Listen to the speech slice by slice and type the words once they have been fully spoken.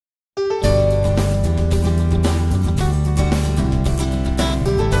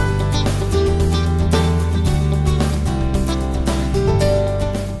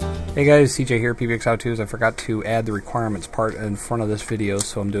Hey guys, CJ here, PBX How-Tos. I forgot to add the requirements part in front of this video,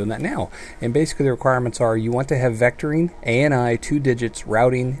 so I'm doing that now. And basically the requirements are you want to have vectoring, ANI, 2 digits,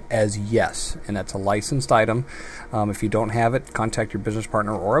 routing as yes, and that's a licensed item. If you don't have it, contact your business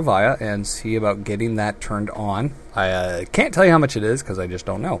partner or Avaya and see about getting that turned on. I can't tell you how much it is because I just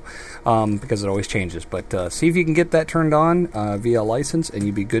don't know, because it always changes. But see if you can get that turned on via license, and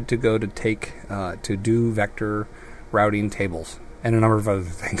you'd be good to go to do vector routing tables and a number of other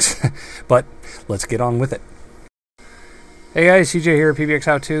things. But let's get on with it. Hey guys, CJ here, PBX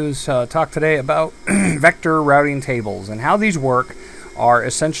How-Tos. Talk today about vector routing tables, and how these work are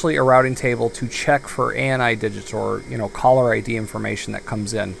essentially a routing table to check for ANI digits, or caller ID information that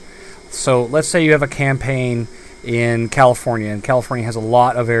comes in. So let's say you have a campaign in California, and California has a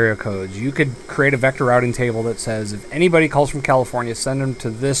lot of area codes. You could create a vector routing table that says if anybody calls from California, send them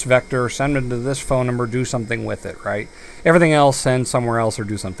to this vector, send them to this phone number, do something with it, right? Everything else, send somewhere else or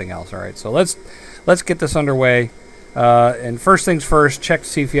do something else, all right? So let's get this underway. And first things first, check to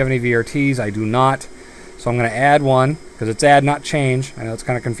see if you have any VRTs. I do not. So I'm going to add one, because it's add, not change. I know it's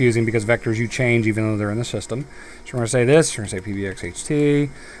kind of confusing because vectors you change even though they're in the system. So we're going to say this. We're going to say PBXHT.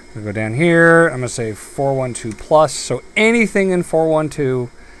 I'm going to go down here. I'm going to say 412 plus. So anything in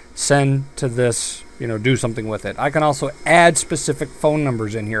 412, send to this, do something with it. I can also add specific phone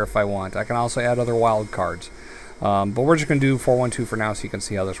numbers in here if I want. I can also add other wildcards. But we're just going to do 412 for now so you can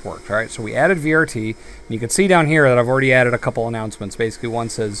see how this works. All right, so we added VRT, and you can see down here that I've already added a couple announcements. Basically, one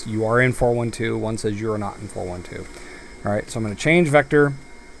says you are in 412, one says you are not in 412. All right, so I'm going to change vector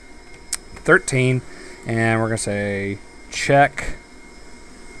 13, and we're going to say check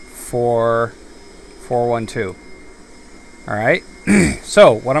for 412. All right,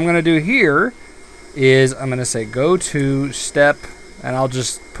 so what I'm going to do here is I'm going to say go to step, and I'll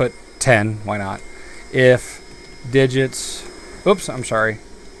just put 10, why not, if digits, oops, I'm sorry,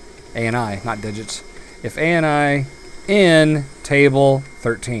 ANI, not digits. If ANI in table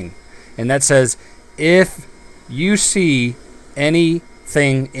 13. And that says if you see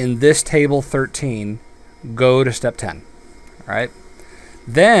anything in this table 13, go to step 10. All right.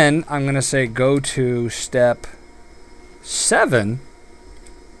 Then I'm going to say go to step 7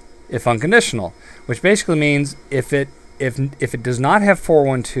 if unconditional, which basically means if it does not have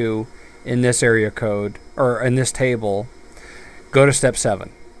 412 in this area code, or in this table, go to step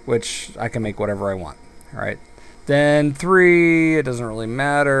 7, which I can make whatever I want. All right. Then 3, it doesn't really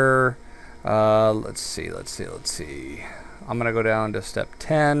matter. Let's see. I'm going to go down to step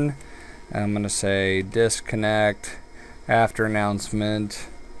 10, and I'm going to say disconnect after announcement.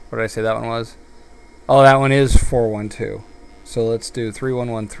 What did I say that one was? Oh, that one is 412. So let's do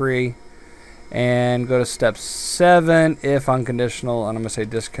 3113. And go to step 7 if unconditional, and I'm going to say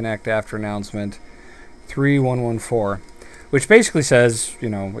disconnect after announcement 3114, which basically says,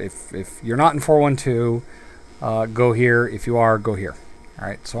 if you're not in 412, go here. If you are, go here. All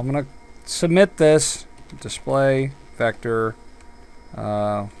right, so I'm going to submit this, display vector 13.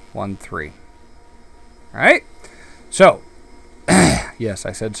 All right, so yes,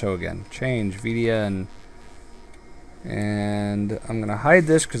 I said so again. Change VDN. And I'm going to hide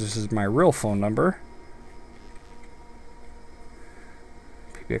this because this is my real phone number.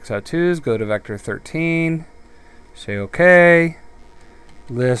 PBX How-Tos, go to vector 13, say OK,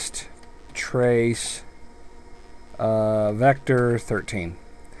 list, trace, vector 13.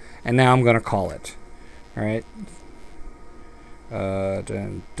 And now I'm going to call it. All right.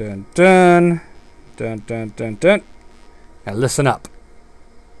 Dun, dun, dun, dun, dun, dun, dun. Now listen up.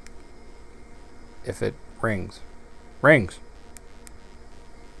 If it rings. Rings.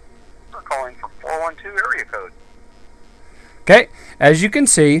 We're calling from 412 area code. Okay, as you can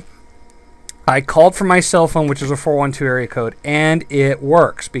see, I called from my cell phone, which is a 412 area code, and it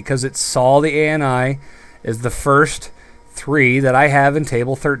works because it saw the ANI is the first 3 that I have in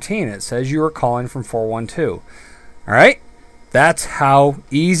table 13. It says you are calling from 412. All right, that's how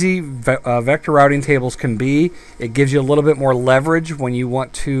easy vector routing tables can be. It gives you a little bit more leverage when you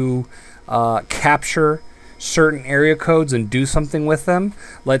want to capture certain area codes and do something with them.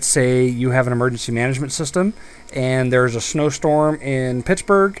 Let's say you have an emergency management system and there's a snowstorm in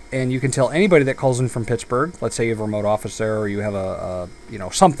Pittsburgh, and you can tell anybody that calls in from Pittsburgh, let's say you have a remote office there, or you have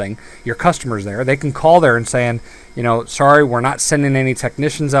something, your customers there, they can call there and saying, sorry, we're not sending any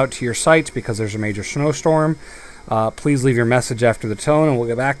technicians out to your sites because there's a major snowstorm. Please leave your message after the tone and we'll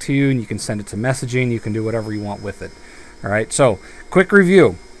get back to you, and you can send it to messaging. You can do whatever you want with it. All right, so quick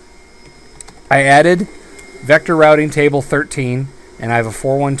review. I added vector routing table 13, and I have a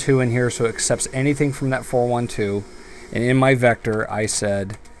 412 in here, so it accepts anything from that 412. And in my vector, I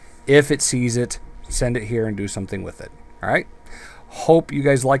said, if it sees it, send it here and do something with it. All right. Hope you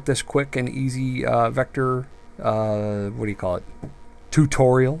guys like this quick and easy vector, what do you call it,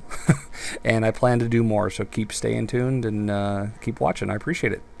 tutorial. And I plan to do more, so keep staying tuned and keep watching. I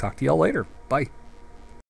appreciate it. Talk to y'all later. Bye.